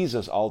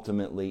Jesus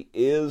ultimately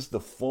is the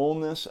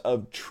fullness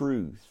of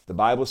truth. The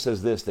Bible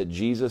says this, that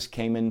Jesus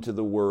came into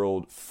the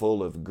world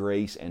full of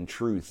grace and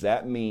truth.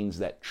 That means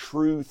that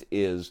truth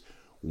is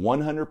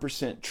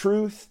 100%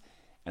 truth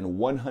and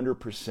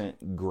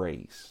 100%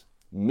 grace.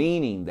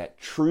 Meaning that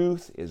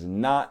truth is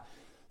not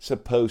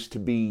supposed to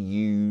be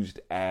used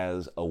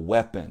as a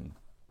weapon.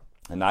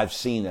 And I've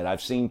seen it.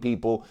 I've seen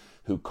people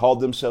who called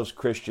themselves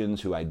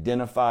Christians, who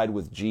identified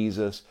with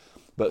Jesus,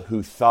 but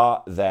who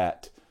thought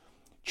that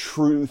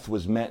truth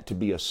was meant to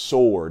be a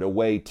sword, a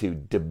way to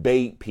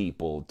debate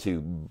people,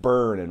 to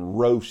burn and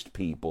roast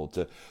people,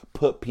 to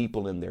put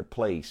people in their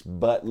place.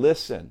 But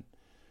listen,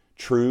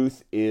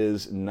 truth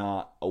is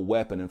not a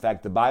weapon. In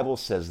fact, the Bible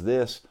says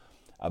this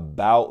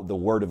about the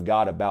Word of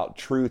God, about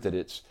truth, that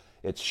it's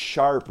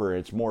sharper,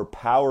 it's more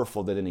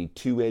powerful than any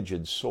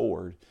two-edged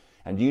sword.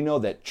 And you know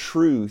that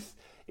truth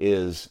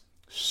is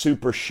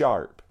super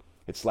sharp.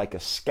 It's like a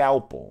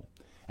scalpel.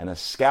 And a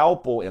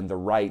scalpel in the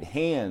right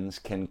hands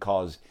can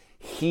cause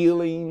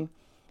healing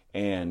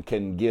and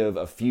can give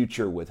a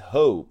future with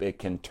hope. It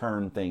can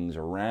turn things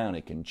around.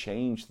 It can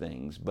change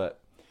things.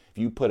 But if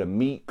you put a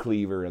meat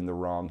cleaver in the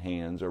wrong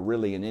hands, or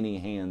really in any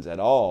hands at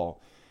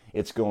all,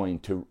 it's going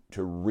to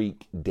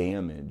wreak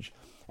damage.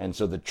 And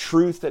so the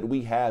truth that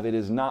we have, it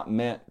is not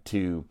meant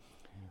to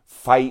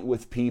fight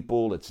with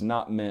people. It's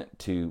not meant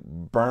to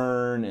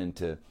burn and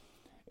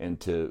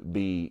to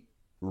be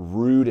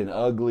rude and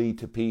ugly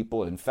to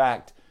people. In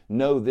fact,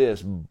 know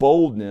this,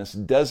 boldness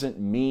doesn't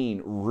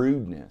mean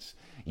rudeness.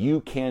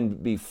 You can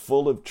be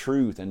full of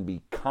truth and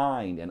be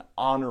kind and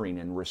honoring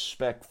and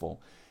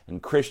respectful.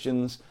 And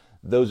Christians,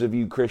 those of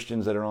you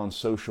Christians that are on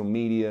social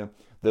media,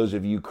 those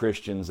of you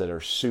Christians that are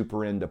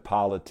super into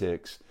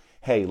politics,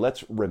 hey,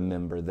 let's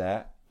remember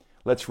that.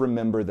 Let's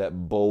remember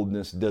that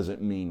boldness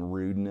doesn't mean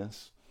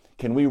rudeness.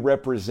 Can we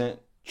represent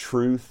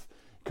truth?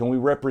 Can we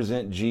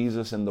represent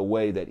Jesus in the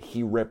way that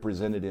He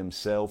represented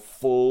Himself,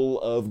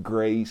 full of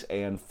grace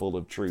and full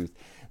of truth?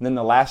 And then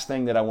the last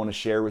thing that I want to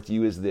share with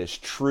you is this: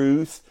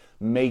 truth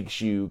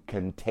makes you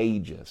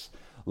contagious.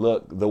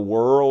 Look, the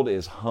world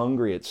is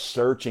hungry, it's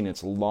searching,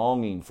 it's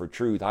longing for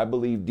truth. I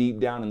believe deep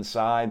down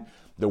inside,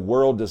 the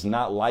world does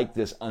not like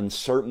this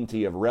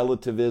uncertainty of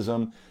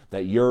relativism,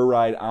 that you're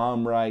right,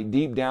 I'm right.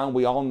 Deep down,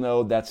 we all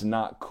know that's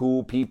not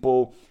cool.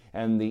 People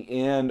and the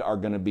end are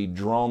going to be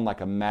drawn like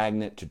a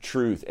magnet to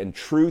truth, and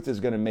truth is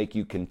going to make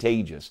you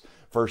contagious.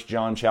 1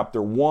 John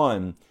chapter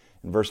 1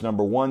 and verse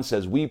number 1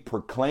 says, "We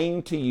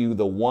proclaim to you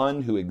the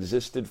one who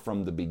existed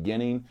from the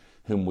beginning,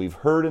 whom we've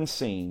heard and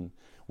seen.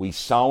 We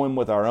saw Him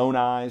with our own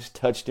eyes,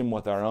 touched Him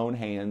with our own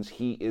hands.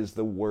 He is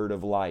the word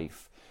of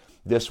life.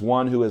 This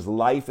one who is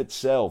life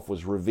itself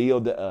was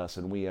revealed to us,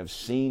 and we have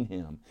seen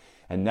Him.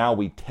 And now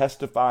we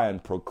testify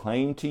and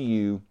proclaim to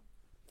you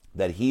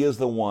that He is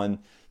the one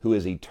who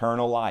is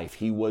eternal life.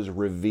 He was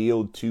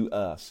revealed to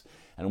us.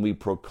 And we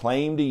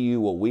proclaim to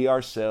you what we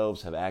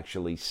ourselves have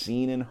actually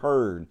seen and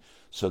heard,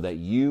 so that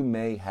you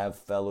may have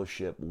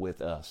fellowship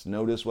with us."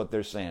 Notice what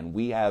they're saying.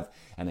 We have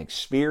an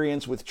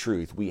experience with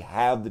truth. We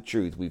have the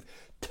truth. We've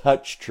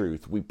touched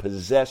truth. We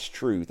possess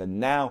truth. And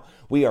now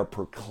we are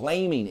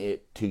proclaiming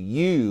it to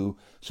you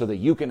so that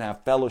you can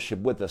have fellowship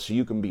with us, so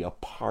you can be a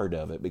part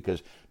of it,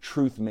 because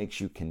truth makes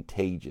you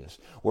contagious.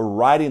 We're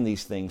writing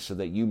these things so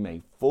that you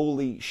may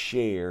fully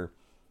share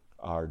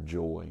our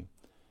joy.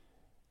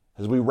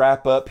 As we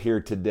wrap up here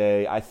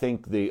today, I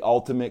think the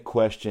ultimate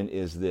question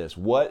is this: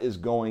 what is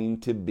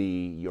going to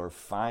be your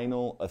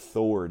final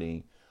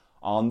authority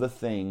on the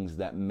things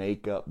that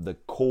make up the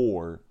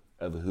core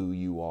of who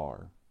you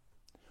are?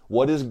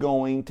 What is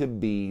going to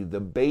be the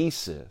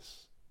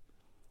basis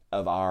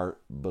of our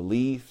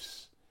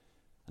beliefs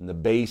and the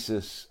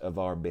basis of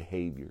our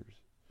behaviors?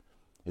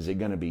 Is it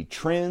going to be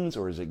trends,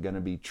 or is it going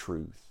to be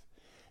truth?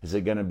 Is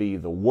it going to be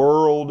the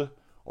world,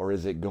 or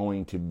is it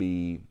going to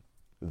be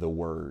the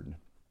Word?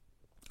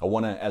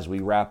 As we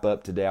wrap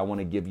up today, I want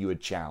to give you a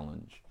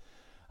challenge.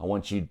 I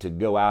want you to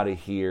go out of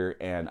here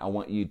and I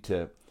want you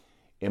to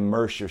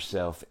immerse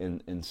yourself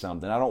in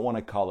something. I don't want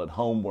to call it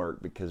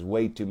homework, because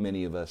way too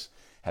many of us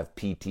have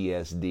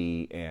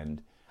PTSD,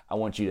 and I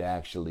want you to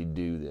actually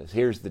do this.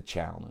 Here's the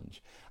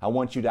challenge. I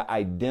want you to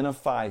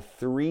identify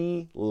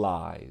 3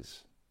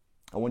 lies.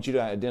 I want you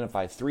to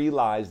identify 3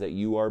 lies that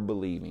you are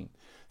believing.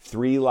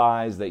 3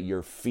 lies that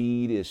your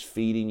feed is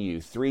feeding you.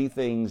 3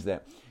 things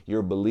that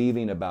you're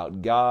believing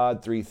about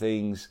God. 3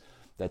 things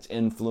that's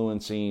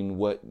influencing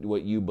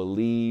what you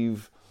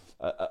believe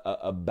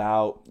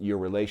about your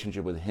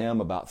relationship with Him,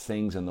 about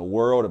things in the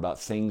world, about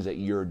things that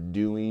you're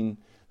doing,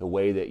 the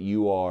way that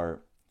you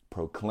are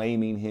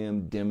proclaiming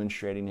Him,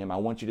 demonstrating Him. I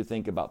want you to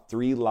think about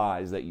 3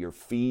 lies that your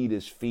feed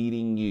is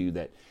feeding you,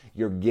 that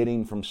you're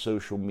getting from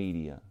social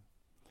media.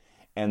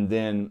 And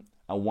then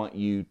I want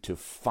you to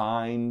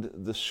find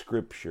the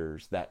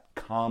scriptures that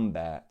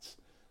combats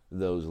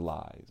those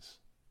lies.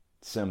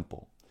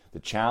 Simple. The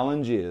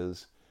challenge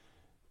is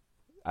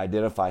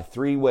identify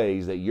 3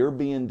 ways that you're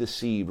being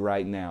deceived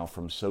right now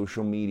from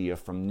social media,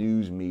 from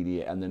news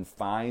media, and then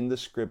find the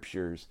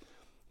scriptures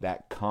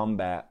that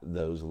combat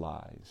those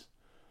lies.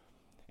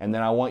 And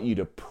then I want you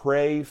to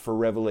pray for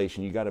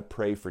revelation. You got to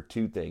pray for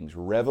 2 things.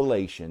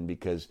 Revelation,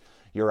 because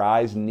your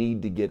eyes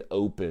need to get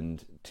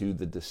opened to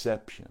the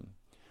deception.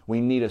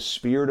 We need a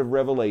spirit of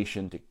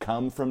revelation to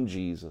come from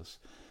Jesus,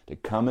 to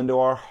come into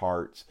our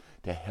hearts,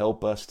 to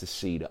help us to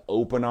see, to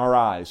open our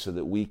eyes so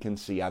that we can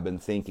see. I've been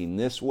thinking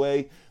this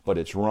way, but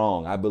it's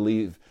wrong. I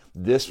believe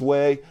this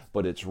way,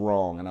 but it's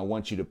wrong. And I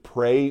want you to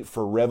pray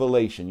for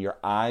revelation, your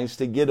eyes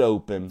to get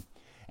open.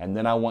 And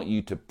then I want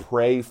you to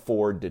pray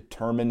for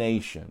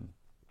determination,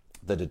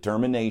 the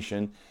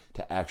determination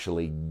to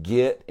actually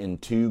get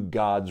into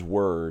God's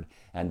Word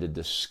and to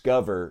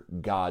discover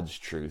God's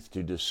truth,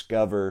 to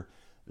discover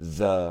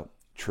the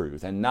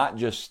truth. And not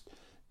just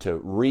to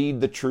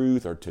read the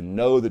truth or to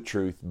know the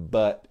truth,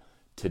 but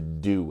to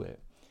do it.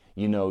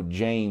 You know,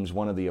 James,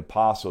 one of the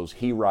apostles,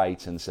 he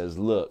writes and says,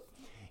 look,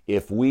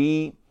 if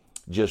we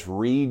just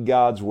read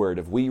God's Word,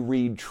 if we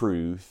read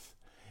truth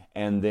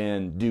and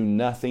then do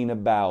nothing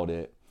about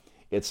it,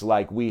 it's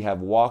like we have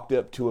walked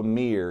up to a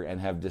mirror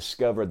and have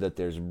discovered that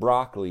there's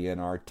broccoli in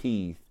our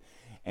teeth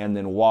and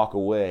then walk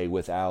away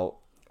without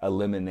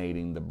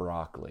eliminating the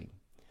broccoli.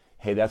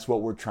 Hey, that's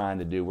what we're trying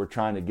to do. We're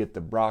trying to get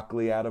the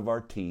broccoli out of our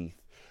teeth.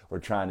 We're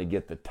trying to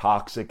get the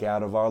toxic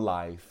out of our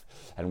life.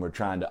 And we're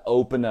trying to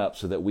open up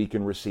so that we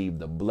can receive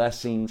the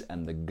blessings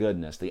and the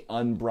goodness, the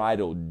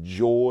unbridled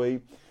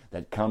joy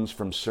that comes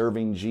from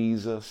serving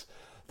Jesus,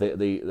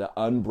 the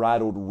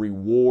unbridled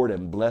reward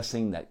and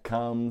blessing that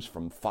comes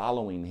from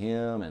following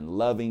Him and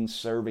loving,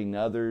 serving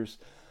others,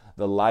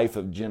 the life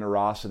of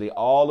generosity,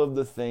 all of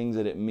the things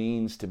that it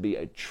means to be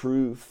a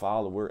true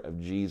follower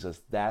of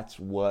Jesus. That's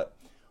what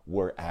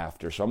we're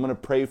after. So I'm going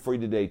to pray for you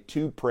today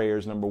 2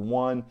 prayers. Number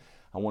 1,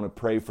 I want to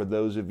pray for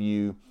those of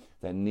you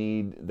that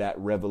need that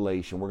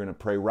revelation. We're going to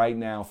pray right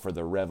now for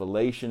the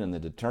revelation and the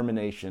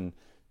determination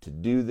to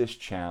do this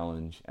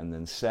challenge. And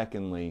then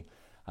secondly,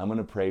 I'm going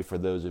to pray for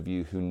those of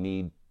you who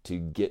need to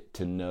get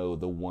to know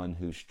the one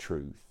who's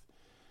truth.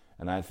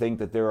 And I think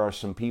that there are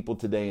some people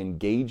today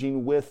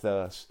engaging with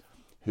us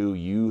who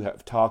you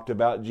have talked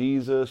about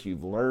Jesus,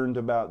 you've learned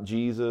about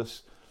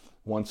Jesus.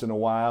 Once in a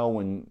while,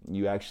 when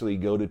you actually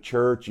go to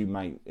church, you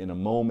might in a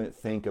moment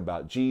think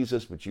about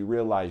Jesus, but you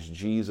realize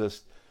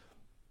Jesus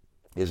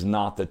is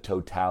not the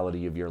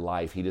totality of your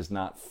life. He does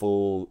not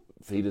fill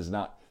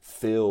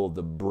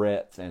the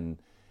breadth and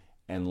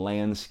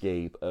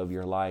landscape of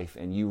your life.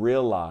 And you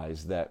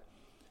realize that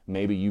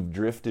maybe you've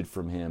drifted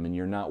from Him and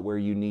you're not where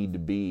you need to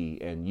be,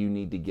 and you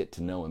need to get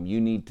to know Him. You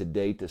need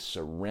today to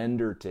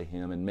surrender to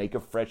Him and make a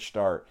fresh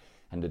start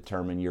and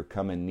determine you're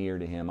coming near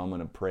to Him. I'm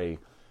going to pray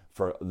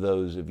for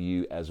those of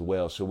you as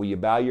well. So will you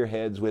bow your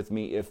heads with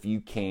me if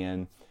you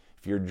can?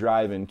 If you're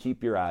driving,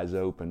 keep your eyes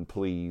open,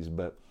 please.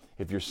 But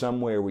if you're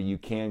somewhere where you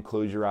can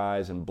close your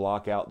eyes and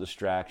block out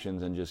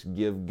distractions and just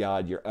give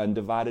God your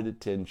undivided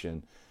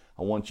attention,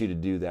 I want you to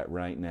do that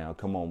right now.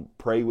 Come on,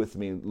 pray with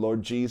me.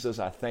 Lord Jesus,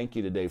 I thank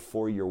you today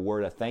for your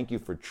word. I thank you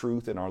for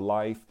truth in our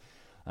life.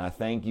 And I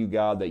thank you,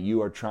 God, that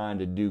you are trying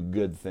to do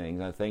good things.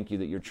 I thank you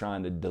that you're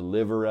trying to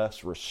deliver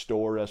us,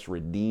 restore us,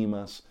 redeem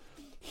us,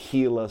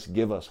 heal us,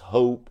 give us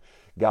hope.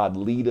 God,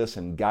 lead us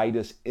and guide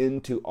us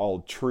into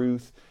all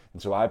truth.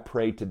 And so I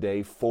pray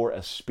today for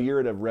a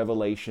spirit of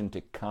revelation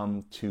to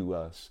come to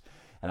us.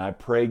 And I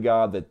pray,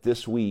 God, that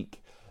this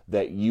week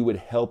that you would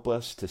help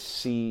us to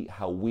see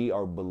how we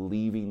are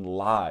believing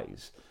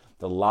lies,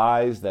 the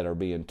lies that are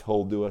being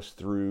told to us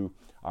through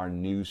our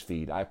news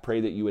feed. I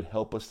pray that you would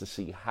help us to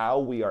see how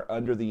we are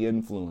under the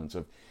influence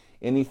of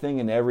anything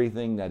and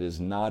everything that is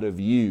not of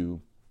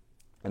you,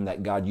 and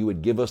that, God, you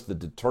would give us the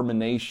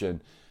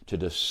determination to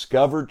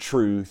discover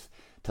truth,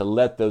 to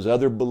let those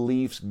other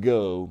beliefs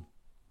go,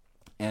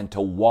 and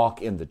to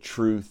walk in the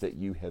truth that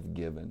you have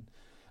given.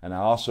 And I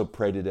also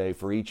pray today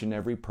for each and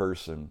every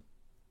person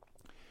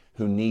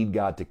who need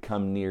God to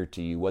come near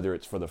to you, whether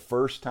it's for the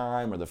first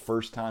time or the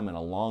first time in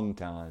a long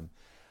time.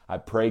 I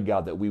pray,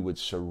 God, that we would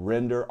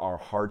surrender our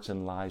hearts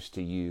and lives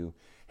to you.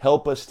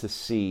 Help us to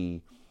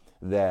see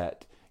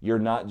that you're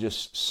not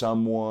just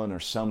someone or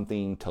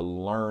something to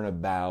learn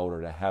about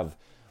or to have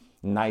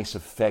nice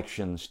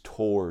affections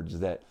towards,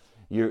 that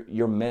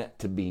you're meant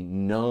to be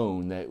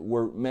known, that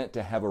we're meant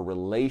to have a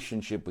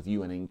relationship with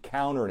you, an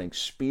encounter, an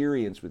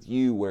experience with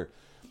you where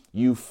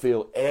You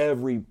fill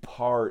every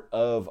part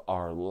of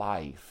our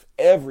life.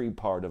 Every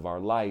part of our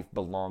life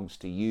belongs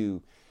to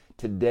you.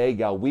 Today,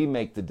 God, we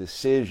make the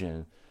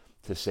decision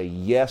to say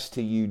yes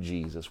to you,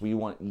 Jesus. We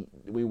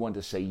want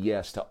to say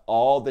yes to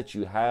all that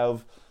you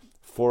have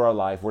for our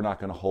life. We're not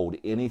going to hold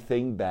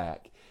anything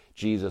back.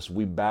 Jesus,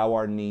 we bow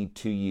our knee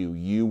to you.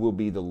 You will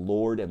be the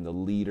Lord and the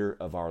leader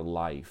of our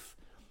life.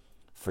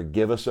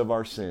 Forgive us of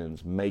our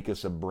sins. Make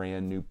us a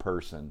brand new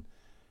person.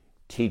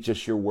 Teach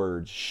us your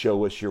words.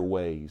 Show us your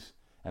ways.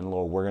 And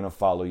Lord, we're going to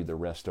follow you the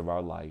rest of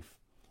our life.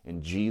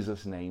 In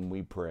Jesus' name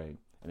we pray.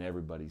 And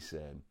everybody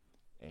said,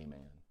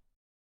 amen.